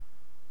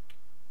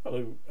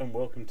Hello and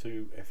welcome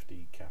to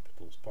FD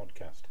Capital's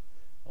podcast.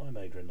 I'm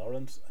Adrian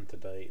Lawrence and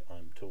today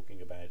I'm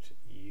talking about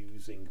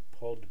using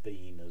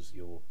Podbean as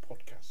your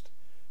podcast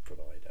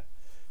provider.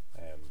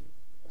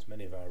 As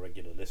many of our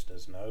regular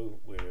listeners know,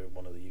 we're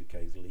one of the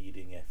UK's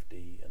leading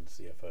FD and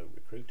CFO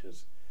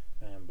recruiters,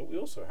 but we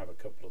also have a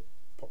couple of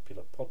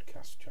popular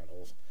podcast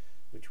channels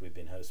which we've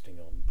been hosting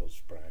on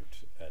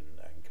Buzzsprout and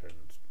Anchor,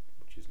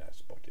 which is now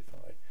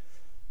Spotify.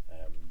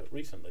 But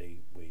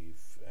recently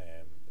we've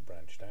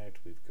branched out.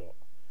 We've got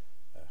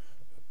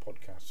a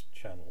podcast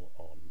channel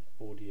on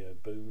Audio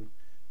Boom,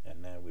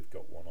 and now we've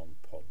got one on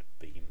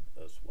Podbean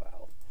as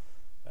well.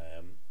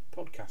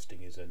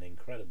 Podcasting is an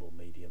incredible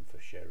medium for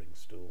sharing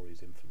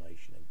stories,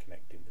 information and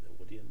connecting with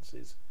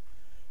audiences.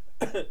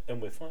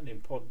 And we're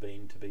finding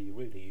Podbean to be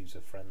really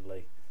user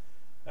friendly,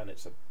 and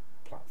it's a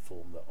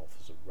platform that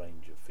offers a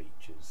range of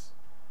features.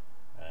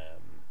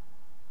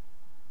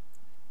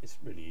 It's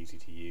really easy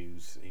to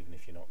use even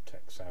if you're not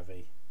tech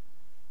savvy.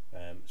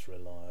 It's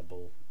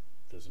reliable.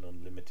 There's an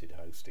unlimited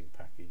hosting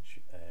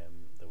package,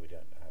 though we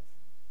don't have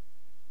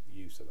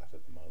use of that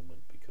at the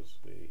moment because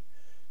we're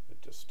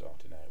just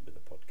starting out with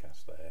the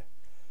podcast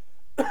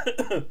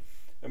there.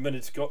 And then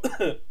it's got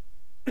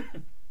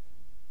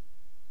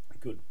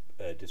good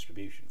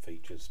distribution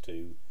features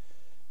to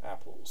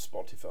Apple,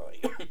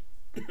 Spotify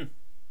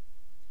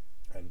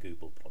and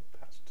Google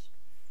Podcasts.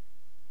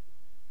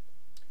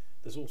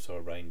 There's also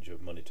a range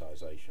of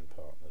monetization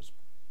partners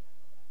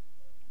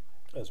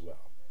as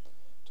well.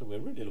 So we're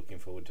really looking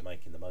forward to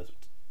making the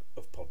most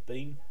of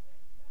Podbean,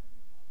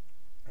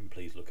 and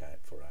please look out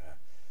for our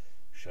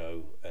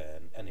show,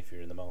 and if you're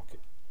in the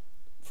market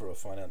for a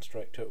finance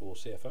director or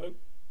CFO,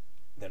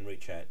 then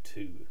reach out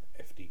to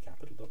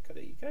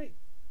fdcapital.co.uk.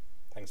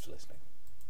 Thanks for listening.